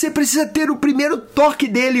 e você precisa ter o primeiro toque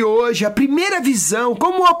dele hoje, a primeira visão,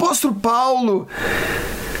 como o apóstolo Paulo.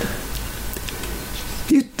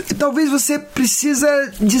 E talvez você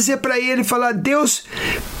precisa dizer para ele, falar: Deus,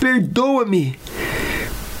 perdoa-me,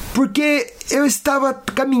 porque eu estava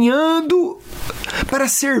caminhando para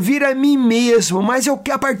servir a mim mesmo, mas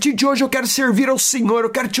a partir de hoje eu quero servir ao Senhor, eu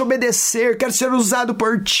quero te obedecer, quero ser usado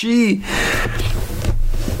por ti.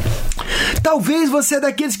 Talvez você é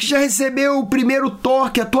daqueles que já recebeu o primeiro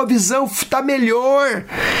toque, a tua visão está melhor,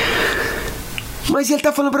 mas ele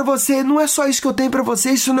está falando para você: não é só isso que eu tenho para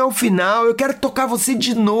você, isso não é o final, eu quero tocar você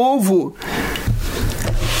de novo.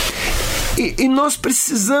 E nós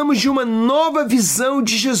precisamos de uma nova visão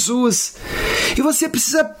de Jesus. E você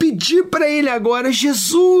precisa pedir para Ele agora: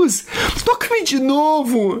 Jesus, toca-me de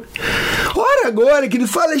novo. Ora agora que Ele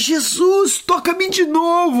fala: Jesus, toca-me de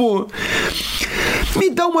novo. Me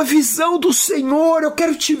dá uma visão do Senhor, eu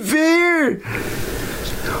quero te ver.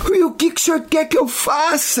 E o que o Senhor quer que eu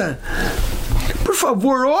faça? Por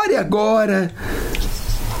favor, ore agora.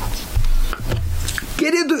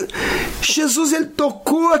 Querido, Jesus, ele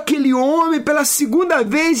tocou aquele homem pela segunda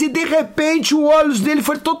vez, e de repente os olhos dele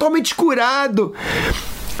foram totalmente curados.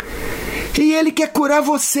 E ele quer curar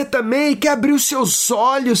você também, quer abrir os seus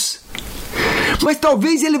olhos. Mas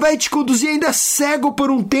talvez ele vai te conduzir ainda cego por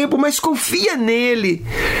um tempo, mas confia nele.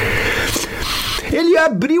 Ele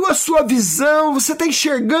abriu a sua visão, você está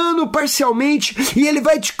enxergando parcialmente, e ele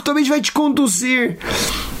talvez vai te conduzir.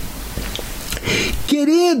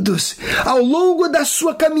 Queridos, ao longo da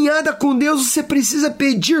sua caminhada com Deus, você precisa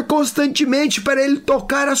pedir constantemente para Ele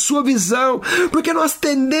tocar a sua visão, porque nós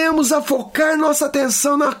tendemos a focar nossa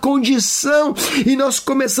atenção na condição, e nós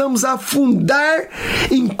começamos a afundar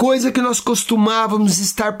em coisas que nós costumávamos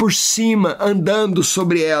estar por cima, andando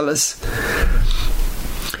sobre elas.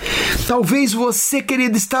 Talvez você,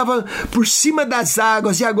 querido, estava por cima das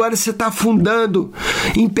águas e agora você está afundando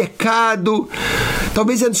em pecado.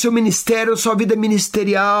 Talvez é no seu ministério, na sua vida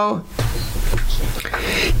ministerial.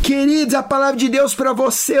 Queridos, a palavra de Deus para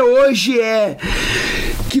você hoje é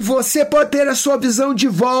que você pode ter a sua visão de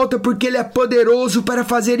volta, porque Ele é poderoso para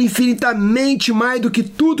fazer infinitamente mais do que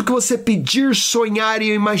tudo que você pedir, sonhar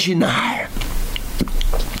e imaginar.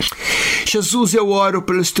 Jesus, eu oro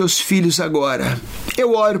pelos teus filhos agora.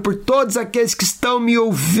 Eu oro por todos aqueles que estão me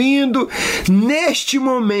ouvindo neste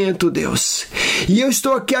momento, Deus. E eu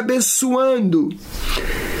estou aqui abençoando.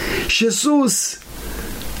 Jesus,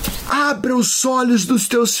 abra os olhos dos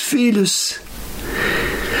teus filhos,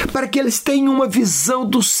 para que eles tenham uma visão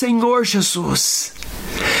do Senhor, Jesus.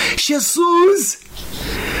 Jesus,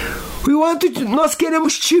 nós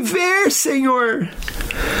queremos te ver, Senhor.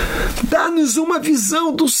 Dá-nos uma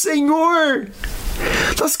visão do Senhor.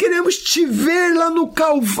 Nós queremos te ver lá no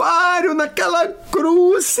Calvário, naquela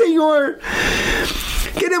cruz, Senhor.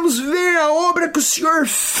 Queremos ver a obra que o Senhor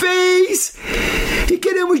fez. E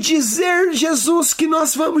queremos dizer, Jesus, que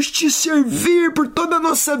nós vamos te servir por toda a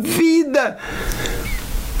nossa vida.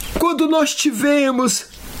 Quando nós te vemos,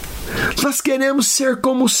 nós queremos ser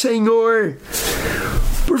como o Senhor.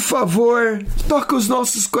 Por favor, toca os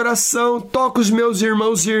nossos corações, toca os meus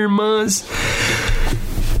irmãos e irmãs.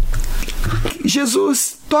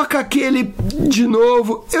 Jesus, toca aquele de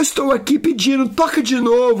novo. Eu estou aqui pedindo, toca de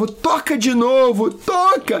novo, toca de novo,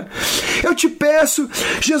 toca. Eu te peço,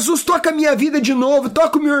 Jesus, toca a minha vida de novo,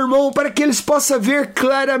 toca o meu irmão, para que eles possam ver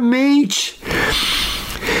claramente.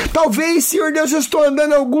 Talvez, Senhor Deus, eu estou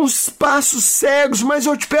andando alguns passos cegos, mas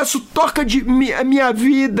eu te peço, toca a minha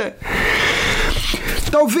vida.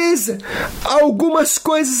 Talvez algumas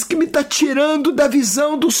coisas que me está tirando da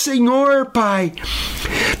visão do Senhor, Pai.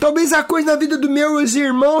 Talvez a coisa na vida dos meus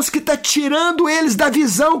irmãos que está tirando eles da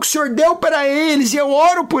visão que o Senhor deu para eles, e eu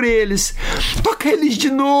oro por eles. Toca eles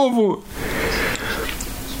de novo.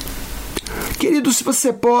 Querido, se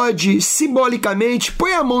você pode, simbolicamente,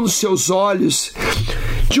 põe a mão nos seus olhos,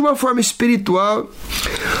 de uma forma espiritual,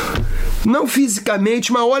 não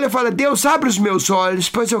fisicamente, mas olha e fala: Deus, abre os meus olhos,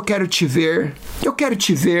 pois eu quero te ver. Eu quero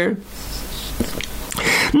te ver.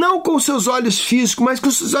 Não com os seus olhos físicos, mas com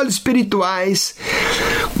os seus olhos espirituais.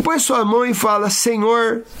 Põe sua mão e fala: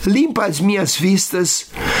 Senhor, limpa as minhas vistas,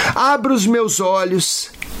 abra os meus olhos.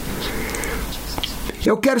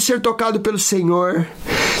 Eu quero ser tocado pelo Senhor.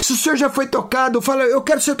 Se Se o senhor já foi tocado, fala, eu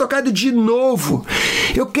quero ser tocado de novo.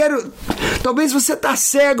 Eu quero... Talvez você está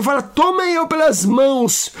cego, fala, toma eu pelas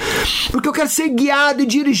mãos, porque eu quero ser guiado e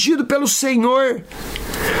dirigido pelo Senhor.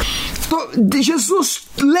 Jesus,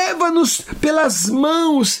 leva-nos pelas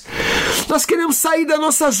mãos. Nós queremos sair da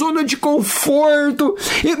nossa zona de conforto.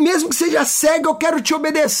 E mesmo que seja cego, eu quero te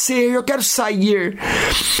obedecer, eu quero sair.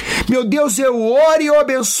 Meu Deus, eu oro e eu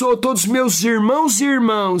abençoo todos os meus irmãos e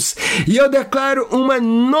irmãs. E eu declaro uma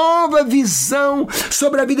nova visão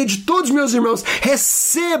sobre a vida de todos os meus irmãos.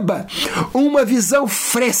 Receba uma visão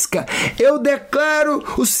fresca. Eu declaro,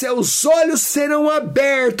 os seus olhos serão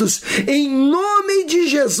abertos em nome de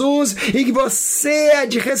Jesus, e que você há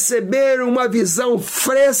de receber uma visão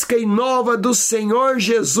fresca e nova do Senhor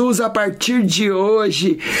Jesus a partir de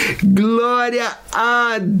hoje. Glória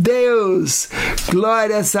a Deus,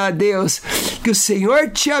 glórias a Deus. Que o Senhor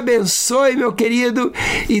te abençoe, meu querido,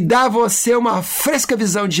 e dá a você uma fresca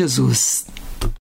visão de Jesus.